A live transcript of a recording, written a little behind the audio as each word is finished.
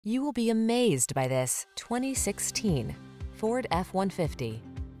You will be amazed by this 2016 Ford F-150.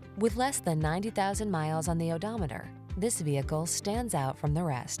 With less than 90,000 miles on the odometer, this vehicle stands out from the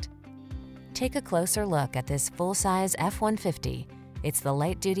rest. Take a closer look at this full-size F-150. It's the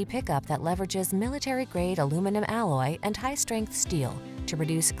light-duty pickup that leverages military-grade aluminum alloy and high-strength steel to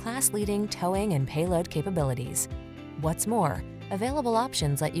produce class-leading towing and payload capabilities. What's more, available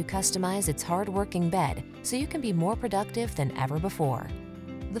options let you customize its hard-working bed so you can be more productive than ever before.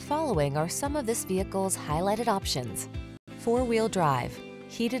 The following are some of this vehicle's highlighted options: four-wheel drive,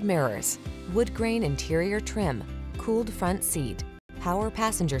 heated mirrors, wood-grain interior trim, cooled front seat, power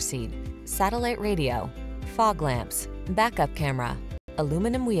passenger seat, satellite radio, fog lamps, backup camera,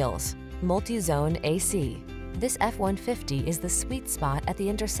 aluminum wheels, multi-zone AC. This F-150 is the sweet spot at the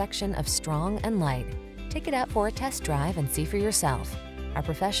intersection of strong and light. Take it out for a test drive and see for yourself. Our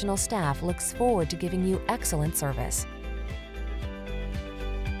professional staff looks forward to giving you excellent service.